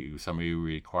 He was somebody who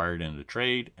required in the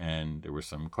trade, and there were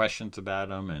some questions about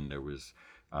him, and there was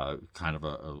kind of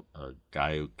a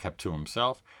guy who kept to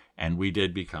himself, and we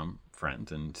did become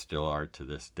friends and still are to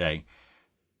this day.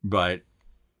 But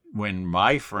when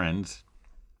my friends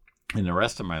in the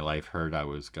rest of my life heard I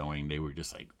was going, they were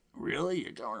just like, really?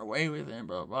 You're going away with him?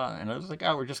 Blah, blah. And I was like,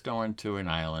 oh, we're just going to an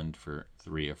island for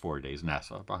 3 or 4 days,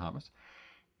 Nassau, Bahamas.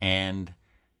 And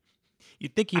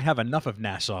you'd think you'd have enough of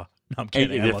Nassau. No, I'm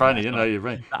kidding. You're funny, you're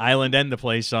right. The island and the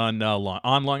place on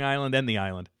Long Island and the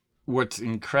island. What's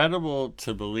incredible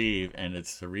to believe, and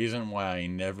it's the reason why I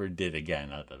never did again,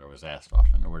 not that I was asked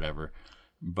often or whatever,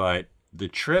 but the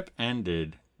trip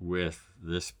ended with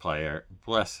this player,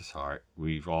 bless his heart.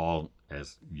 We've all,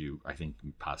 as you, I think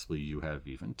possibly you have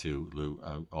even too, Lou,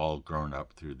 all grown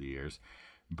up through the years.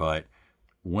 But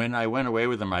when I went away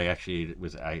with him, I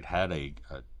had a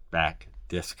back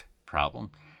disc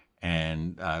problem.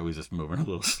 And I was just moving a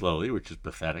little slowly, which is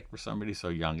pathetic for somebody so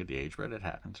young at the age, but it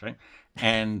happens, right?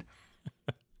 And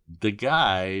the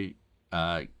guy,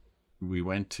 we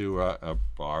went to a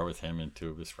bar with him and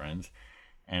 2 of his friends,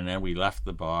 and then we left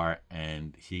the bar,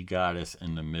 and he got us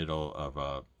in the middle of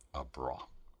a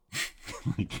brawl.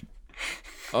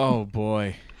 Oh,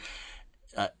 boy.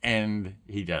 And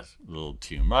he does a little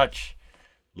too much,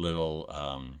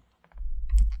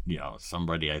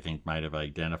 somebody I think might have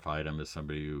identified him as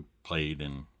somebody who played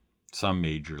in some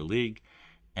major league,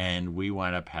 and we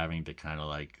wound up having to kind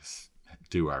of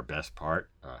do our best part,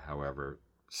 however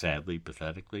sadly,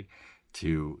 pathetically,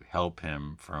 to help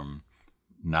him from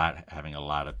not having a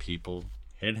lot of people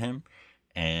hit him.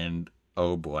 And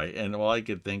oh boy, and all I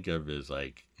could think of is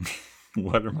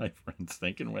what are my friends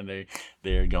thinking when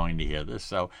they're going to hear this?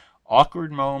 So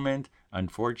awkward moment,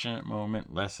 unfortunate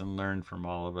moment, lesson learned from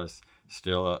all of us.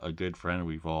 Still a good friend.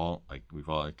 We've all, like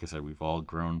I said, we've all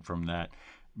grown from that.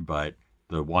 But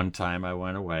the one time I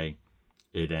went away,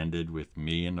 it ended with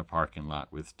me in the parking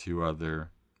lot with 2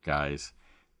 other guys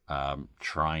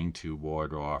trying to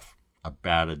ward off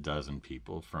about a dozen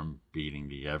people from beating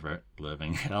the ever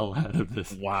living hell out of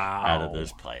this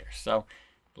player. So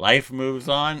life moves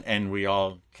on, and we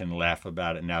all can laugh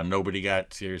about it now. Nobody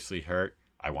got seriously hurt.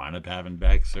 I wound up having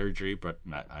back surgery, but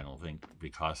I don't think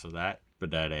because of that. But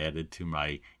that added to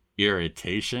my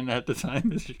irritation at the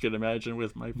time, as you can imagine,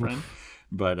 with my friend.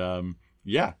 But so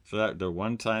that the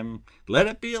one time, let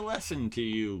it be a lesson to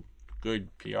you good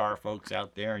PR folks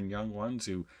out there and young ones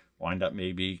who wind up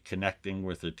maybe connecting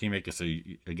with a teammate. So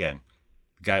again,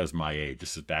 the guy was my age.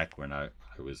 This is back when I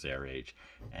was their age.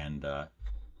 And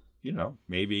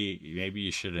maybe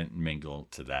you shouldn't mingle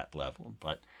to that level.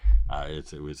 But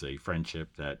it was a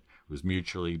friendship that was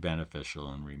mutually beneficial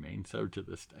and remains so to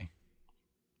this day.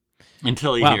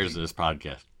 Until he hears this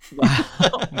podcast.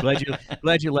 I'm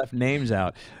glad you left names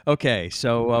out. Okay,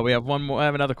 so we have one more. I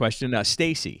have another question.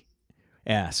 Stacy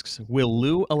asks, will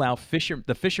Lou allow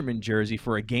the fisherman jersey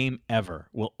for a game ever?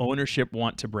 Will ownership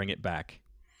want to bring it back?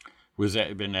 Was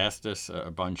that been asked this a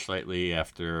bunch lately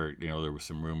after there were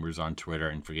some rumors on Twitter,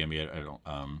 and forgive me, I don't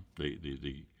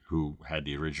the who had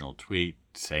the original tweet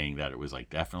saying that it was like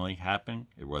definitely happening.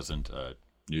 It wasn't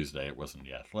Newsday, it wasn't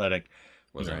The Athletic,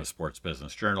 it wasn't a Sports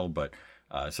Business Journal, but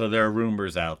so there are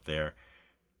rumors out there.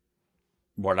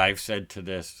 What I've said to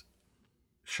this,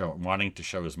 wanting to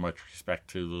show as much respect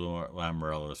to Lou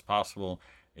Lamoriello as possible,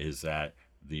 is that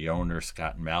the owner,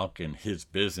 Scott Malkin, his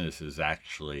business is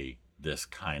actually this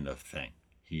kind of thing.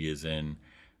 He is in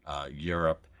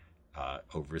Europe,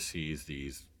 oversees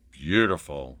these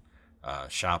beautiful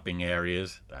shopping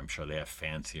areas. I'm sure they have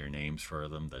fancier names for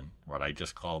them than what I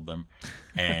just called them.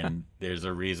 And there's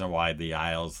a reason why the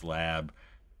Isles Lab,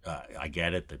 I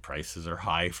get it, the prices are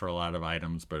high for a lot of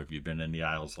items, but if you've been in the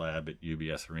Isles Lab at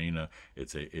UBS Arena,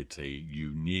 it's a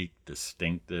unique,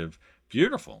 distinctive,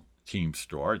 beautiful team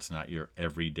store. It's not your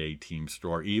everyday team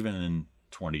store, even in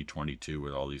 2022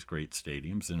 with all these great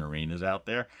stadiums and arenas out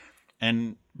there.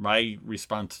 And my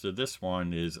response to this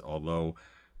one is, although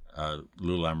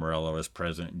Lou Lamoriello as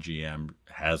president and GM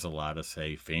has a lot of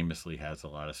say, famously has a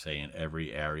lot of say in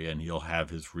every area, and he'll have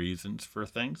his reasons for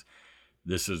things,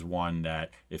 this is one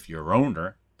that if your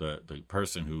owner, the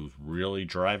person who's really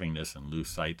driving this, and Lou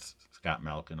cites Scott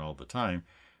Malkin all the time,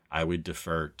 I would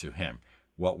defer to him.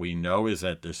 What we know is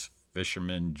that this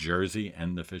fisherman jersey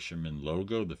and the fisherman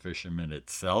logo, the fisherman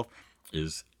itself,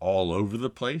 is all over the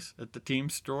place at the team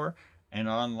store and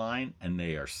online, and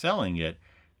they are selling it.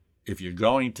 If you're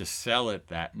going to sell it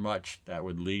that much, that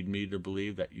would lead me to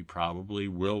believe that you probably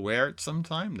will wear it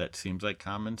sometime. That seems like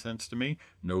common sense to me.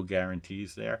 No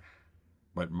guarantees there.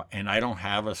 And I don't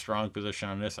have a strong position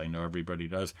on this. I know everybody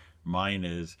does. Mine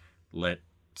is let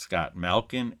Scott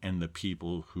Malkin and the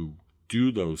people who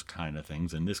do those kind of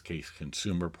things, in this case,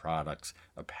 consumer products,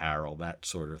 apparel, that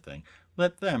sort of thing,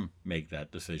 let them make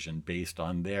that decision based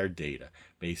on their data,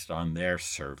 based on their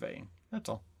surveying. That's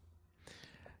all.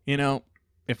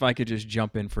 If I could just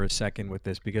jump in for a second with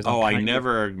this, because I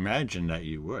never imagined that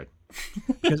you would.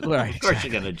 Right, of course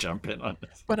you're going to jump in on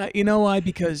this. But you know why?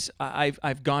 Because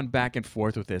I've gone back and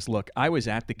forth with this. Look, I was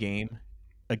at the game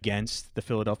against the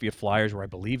Philadelphia Flyers, where I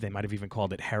believe they might have even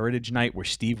called it Heritage Night, where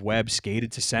Steve Webb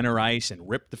skated to center ice and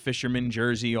ripped the fisherman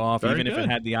jersey off. Even if it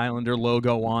had the Islander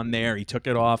logo on there, he took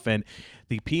it off, and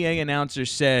the PA announcer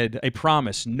said, "A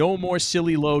promise, no more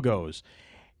silly logos."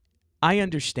 I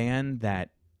understand that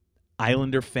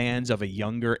Islander fans of a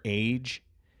younger age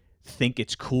think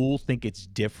it's cool, think it's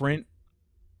different.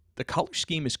 The color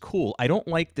scheme is cool. I don't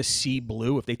like the sea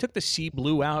blue. If they took the sea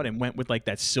blue out and went with like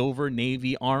that silver,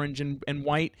 navy, orange, and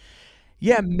white,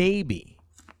 yeah, maybe.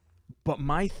 But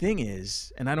my thing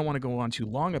is, and I don't want to go on too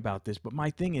long about this, but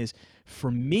my thing is, for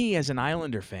me as an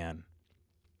Islander fan,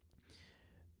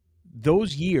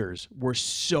 those years were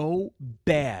so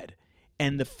bad.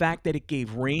 And the fact that it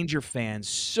gave Ranger fans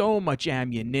so much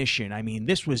ammunition. I mean,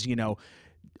 this was,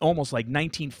 almost like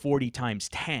 1940 times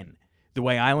 10. The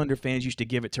way Islander fans used to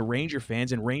give it to Ranger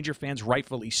fans, and Ranger fans,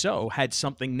 rightfully so, had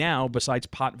something now besides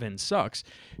Potvin sucks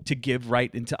to give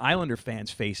right into Islander fans'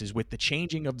 faces with the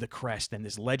changing of the crest and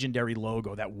this legendary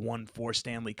logo that won 4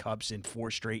 Stanley Cups in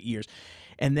 4 straight years.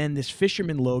 And then this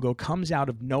fisherman logo comes out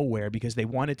of nowhere because they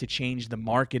wanted to change the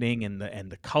marketing and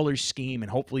the color scheme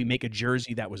and hopefully make a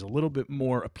jersey that was a little bit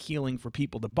more appealing for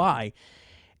people to buy.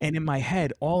 And in my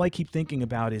head, all I keep thinking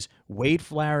about is Wade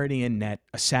Flaherty in net,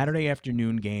 a Saturday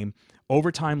afternoon game,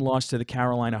 overtime loss to the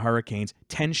Carolina Hurricanes,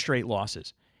 10 straight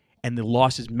losses. And the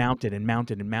losses mounted and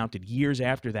mounted and mounted years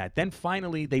after that. Then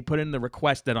finally, they put in the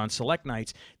request that on select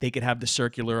nights, they could have the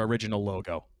circular original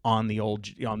logo on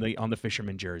the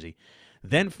fisherman jersey.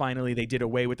 Then finally, they did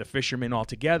away with the fisherman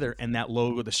altogether, and that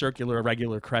logo, the circular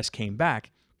irregular crest, came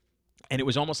back. And it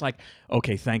was almost like,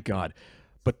 okay, thank God.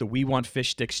 But the "We Want Fish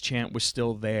Sticks" chant was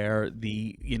still there.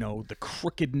 The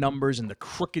crooked numbers and the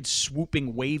crooked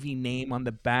swooping wavy name on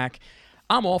the back.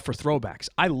 I'm all for throwbacks.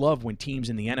 I love when teams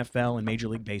in the NFL and Major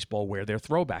League Baseball wear their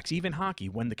throwbacks. Even hockey,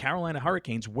 when the Carolina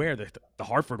Hurricanes wear the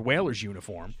Hartford Whalers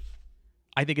uniform,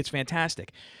 I think it's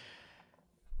fantastic.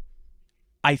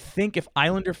 I think if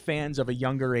Islander fans of a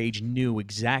younger age knew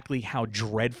exactly how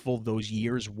dreadful those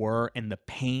years were and the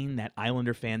pain that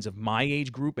Islander fans of my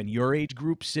age group and your age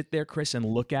group sit there, Chris, and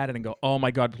look at it and go, oh my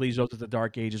God, please, those are the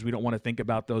dark ages. We don't want to think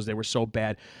about those. They were so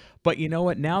bad. But you know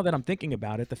what? Now that I'm thinking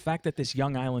about it, the fact that this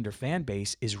young Islander fan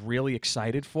base is really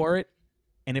excited for it.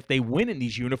 And if they win in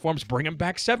these uniforms, bring them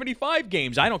back 75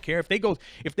 games. I don't care if they go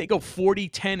 40,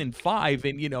 10, and 5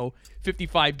 in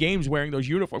 55 games wearing those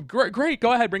uniforms. Great,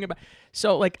 go ahead, bring it back.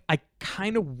 So like I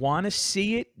kind of want to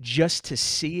see it just to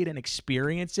see it and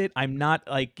experience it. I'm not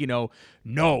like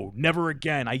no, never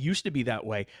again. I used to be that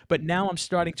way, but now I'm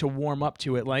starting to warm up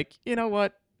to it. Like you know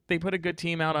what? They put a good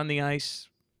team out on the ice.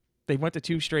 They went to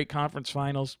 2 straight conference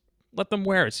finals. Let them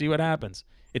wear it. See what happens.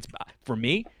 It's for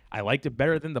me. I liked it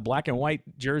better than the black and white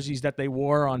jerseys that they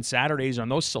wore on Saturdays on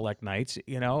those select nights,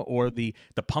 or the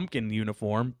pumpkin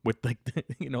uniform with like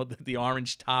the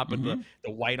orange top and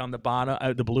the white on the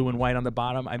bottom, the blue and white on the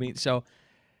bottom. I mean, so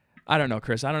I don't know,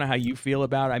 Chris. I don't know how you feel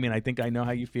about it. I mean, I think I know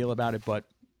how you feel about it, but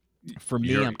for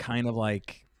me, I'm kind of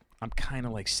like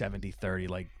 70-30.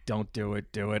 Like, don't do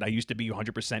it. I used to be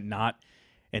 100% not,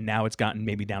 and now it's gotten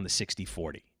maybe down to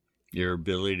 60-40. Your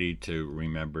ability to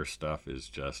remember stuff is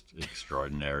just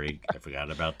extraordinary. I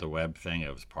forgot about the Webb thing.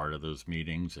 I was part of those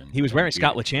meetings, and he was wearing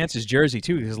Scott LaChance's jersey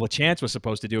too, because LaChance was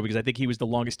supposed to do it because I think he was the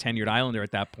longest tenured Islander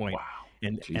at that point. Wow!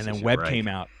 And Jesus, then Webb right. came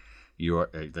out.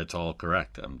 That's all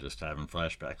correct. I'm just having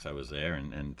flashbacks. I was there,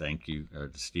 and thank you,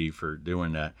 Steve, for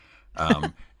doing that.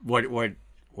 What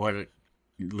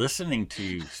listening to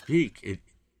you speak,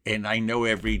 and I know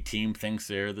every team thinks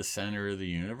they're the center of the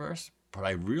universe. But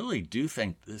I really do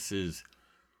think this is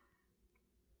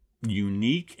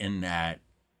unique in that,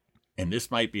 and this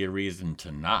might be a reason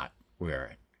to not wear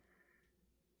it.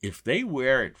 If they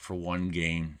wear it for one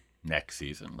game next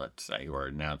season, let's say, or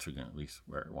announce we're going to at least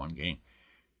wear it one game,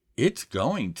 it's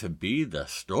going to be the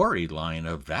storyline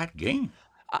of that game.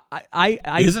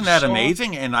 Isn't that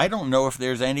amazing? And I don't know if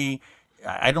there's any.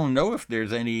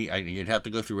 You'd have to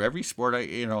go through every sport.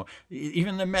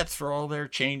 Even the Mets for all their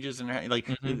changes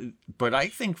and But I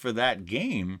think for that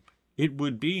game, it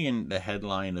would be in the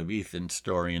headline of Ethan's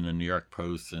story in the New York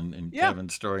Post and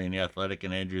Kevin's story in the Athletic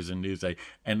and Andrew's in Newsday,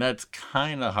 and that's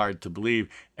kind of hard to believe.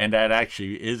 And that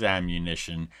actually is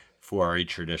ammunition for a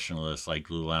traditionalist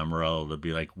like Lou Lamoriello to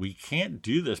be like, we can't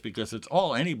do this because it's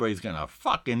all anybody's gonna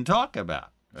fucking talk about,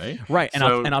 right? Right, and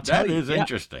I'll tell you, that is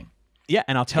interesting. Yeah,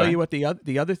 and I'll tell you what the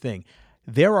other thing.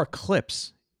 There are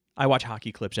clips. I watch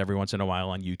hockey clips every once in a while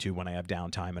on YouTube when I have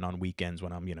downtime and on weekends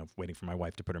when I'm, waiting for my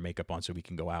wife to put her makeup on so we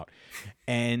can go out.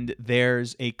 And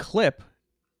there's a clip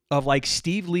of like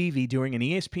Steve Levy doing an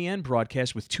ESPN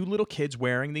broadcast with 2 little kids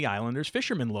wearing the Islanders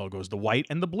fisherman logos, the white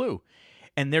and the blue.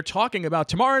 And they're talking about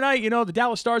tomorrow night, the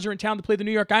Dallas Stars are in town to play the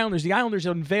New York Islanders. The Islanders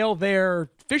unveil their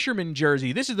fisherman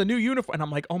jersey. This is the new uniform. And I'm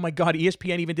like, oh my God,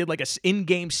 ESPN even did like a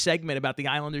in-game segment about the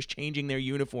Islanders changing their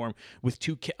uniform with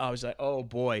 2 kids. I was like, oh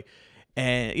boy.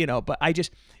 And, but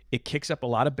it kicks up a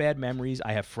lot of bad memories.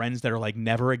 I have friends that are like,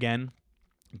 never again.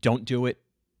 Don't do it.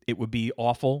 It would be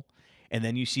awful. And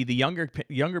then you see the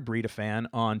younger breed of fan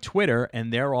on Twitter,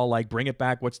 and they're all like, bring it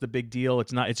back. What's the big deal?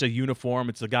 It's a uniform.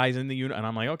 It's the guys in the uniform. And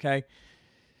I'm like, okay.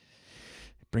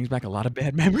 Brings back a lot of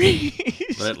bad memories.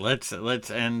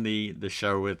 Let's end the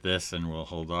show with this, and we'll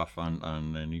hold off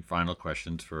on any final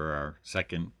questions for our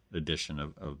second edition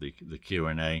of the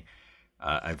Q&A.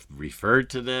 I've referred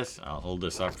to this. I'll hold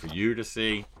this up for you to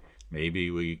see.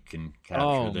 Maybe we can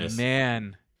capture this. Oh,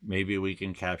 man. Maybe we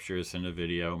can capture this in a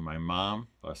video. My mom,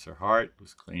 bless her heart,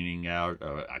 was cleaning out.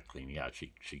 Not cleaning out.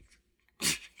 She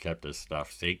kept this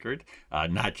stuff sacred.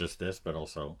 Not just this, but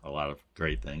also a lot of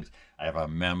great things. I have a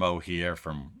memo here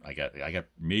from I got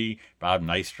me, Bob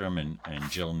Nystrom, and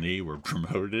Jill Nee were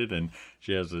promoted, and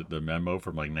she has the memo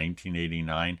from like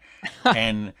 1989,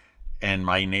 and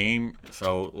my name.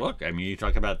 So look, I mean, you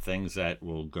talk about things that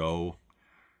will go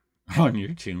on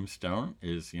your tombstone.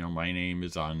 Is my name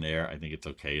is on there. I think it's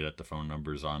okay that the phone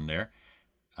number is on there.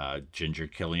 Ginger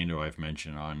Killian, who I've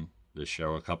mentioned on the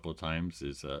show a couple of times,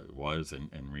 was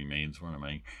and remains one of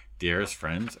my dearest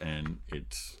friends, and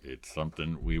it's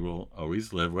something we will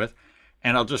always live with.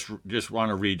 And I'll just want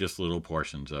to read just little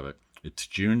portions of it. It's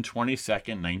June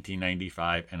 22nd,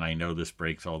 1995, and I know this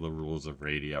breaks all the rules of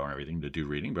radio and everything to do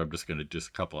reading, but I'm just going to just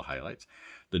a couple of highlights.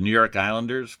 The New York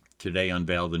Islanders today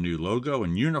unveiled the new logo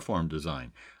and uniform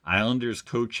design. Islanders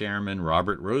co-chairman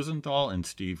Robert Rosenthal and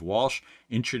Steve Walsh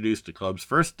introduced the club's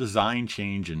first design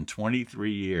change in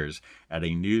 23 years at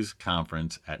a news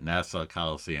conference at Nassau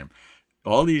Coliseum.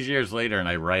 All these years later, and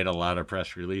I write a lot of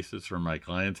press releases for my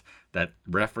clients, that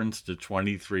reference to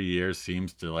 23 years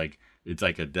seems to it's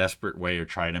like a desperate way of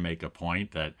trying to make a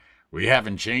point that We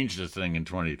haven't changed a thing in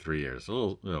 23 years.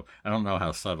 I don't know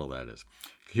how subtle that is.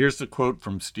 Here's the quote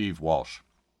from Steve Walsh.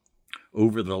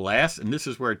 Over the last, and this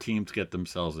is where teams get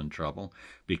themselves in trouble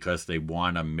because they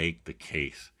want to make the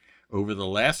case. Over the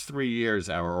last 3 years,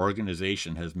 our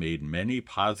organization has made many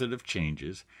positive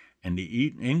changes, and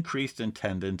the increased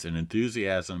attendance and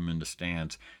enthusiasm in the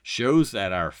stands shows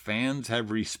that our fans have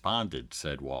responded,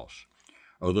 said Walsh.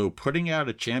 Although putting out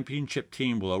a championship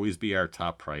team will always be our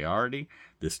top priority,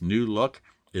 this new look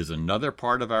is another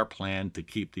part of our plan to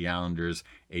keep the Islanders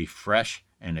a fresh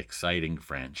and exciting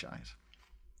franchise.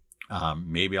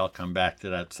 Maybe I'll come back to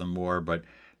that some more, but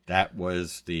that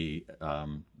was the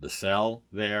sell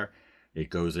there. It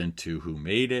goes into who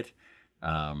made it.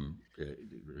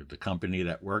 The company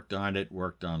that worked on it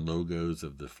worked on logos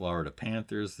of the Florida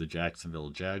Panthers, the Jacksonville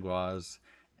Jaguars,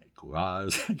 I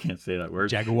can't say that word.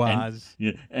 Jaguars.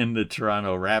 And the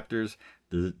Toronto Raptors.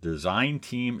 The design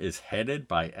team is headed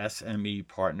by SME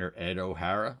partner Ed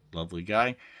O'Hara, lovely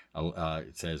guy.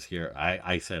 It says here,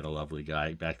 I said a lovely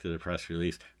guy, back to the press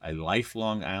release, a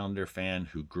lifelong Islander fan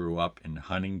who grew up in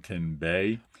Huntington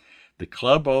Bay. The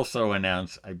club also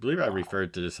announced, I believe I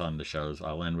referred to this on the shows,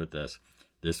 I'll end with this.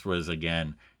 This was,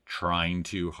 again, trying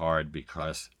too hard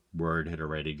because word had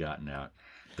already gotten out.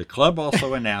 The club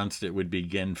also announced it would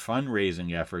begin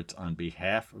fundraising efforts on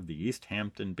behalf of the East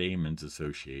Hampton Baymen's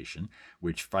Association,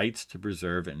 which fights to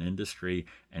preserve an industry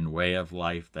and way of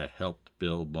life that helped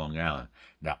build Long Island.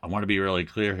 Now, I want to be really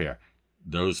clear here.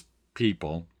 Those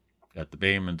people at the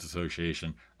Baymen's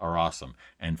Association are awesome,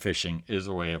 and fishing is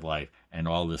a way of life, and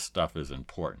all this stuff is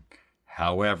important.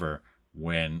 However,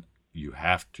 when you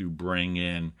have to bring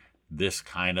in this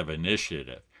kind of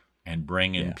initiative, and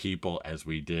bring in people as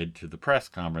we did to the press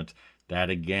conference,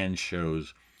 that again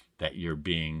shows that you're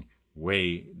being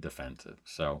way defensive.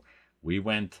 So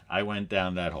I went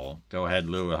down that hole. Go ahead,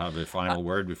 Lou. I'll have the final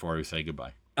word before we say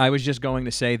goodbye. I was just going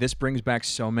to say this brings back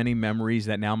so many memories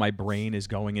that now my brain is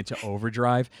going into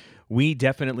overdrive. We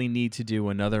definitely need to do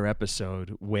another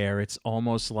episode where it's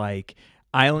almost like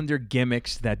Islander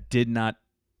gimmicks that did not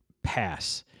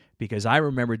pass. Because I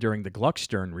remember during the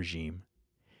Gluckstern regime,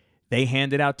 they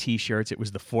handed out T-shirts. It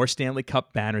was the 4 Stanley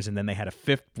Cup banners, and then they had a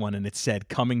 5th one, and it said,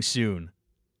 "Coming soon."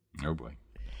 Oh, boy.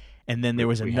 And then there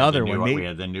was another one. We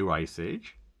had the new Ice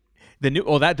Age.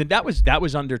 That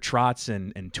was under Trotz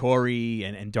and Torrey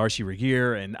and Darcy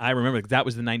Regier, and I remember that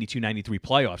was the 92-93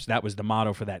 playoffs. That was the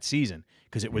motto for that season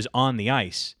because it was on the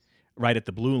ice right at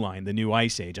the blue line, the new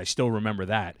Ice Age. I still remember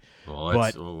that.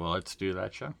 Let's do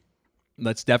that show.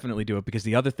 Let's definitely do it because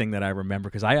the other thing that I remember,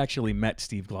 because I actually met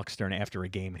Steve Gluckstern after a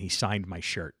game and he signed my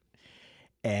shirt.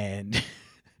 And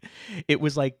it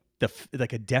was like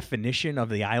a definition of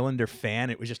the Islander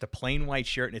fan. It was just a plain white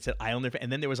shirt and it said Islander fan.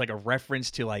 And then there was like a reference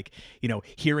to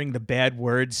hearing the bad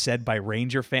words said by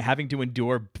Ranger fans, having to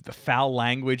endure the foul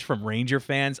language from Ranger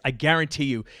fans. I guarantee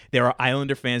you there are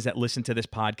Islander fans that listen to this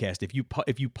podcast. If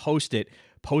you post it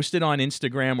on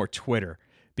Instagram or Twitter,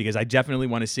 because I definitely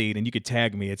want to see it, and you could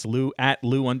tag me. It's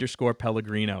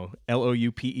Lou_Pellegrino,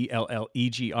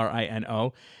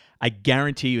 LOUPELLEGRINO. I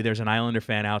guarantee you there's an Islander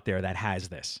fan out there that has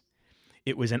this.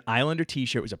 It was an Islander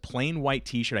T-shirt. It was a plain white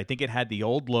T-shirt. I think it had the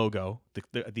old logo,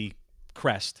 the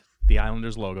crest, the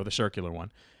Islanders logo, the circular one,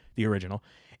 the original,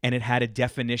 and it had a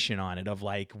definition on it of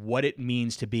like what it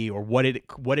means to be or what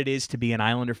it is to be an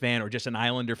Islander fan or just an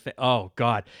Islander fan. Oh,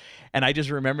 God. And I just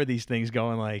remember these things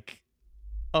going like,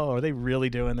 oh, are they really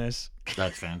doing this?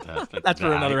 That's fantastic. That's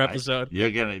for another episode.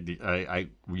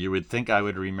 You would think I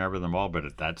would remember them all,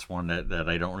 but that's one that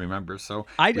I don't remember. So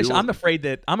I'm afraid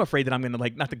that I'm going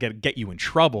to not to get you in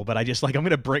trouble, but I'm going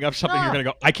to bring up something you're going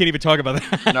to go, I can't even talk about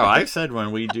that. No, I've said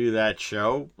when we do that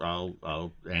show,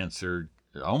 I'll answer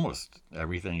almost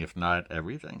everything, if not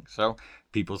everything. So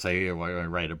people say, why do I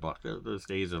write a book? Those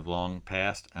days have long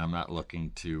passed. I'm not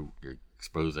looking to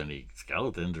expose any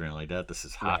skeletons or anything like that. This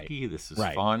is hockey. Right. This is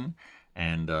fun.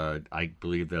 And I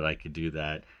believe that I could do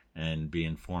that and be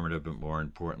informative, but more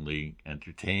importantly,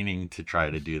 entertaining to try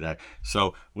to do that.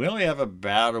 So we only have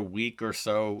about a week or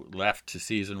so left to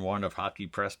season 1 of Hockey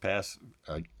Press Pass /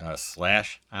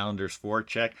 Islanders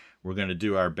Forecheck. We're going to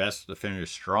do our best to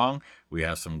finish strong. We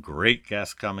have some great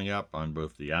guests coming up on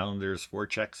both the Islanders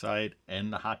Forecheck side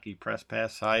and the Hockey Press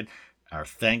Pass side. Our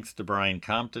thanks to Brian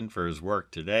Compton for his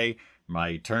work today. My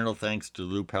eternal thanks to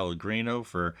Lou Pellegrino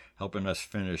for helping us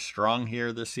finish strong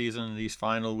here this season in these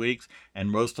final weeks. And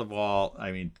most of all,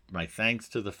 my thanks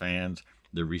to the fans.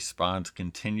 The response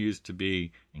continues to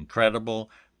be incredible,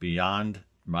 beyond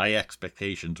my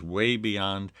expectations, way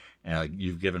beyond.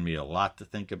 You've given me a lot to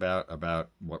think about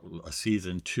what a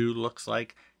season 2 looks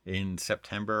like. in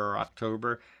September or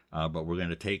October. But we're going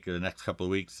to take the next couple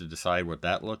of weeks to decide what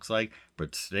that looks like.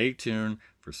 But stay tuned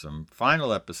for some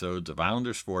final episodes of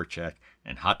Islanders Forecheck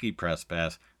and Hockey Press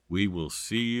Pass. We will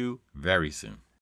see you very soon.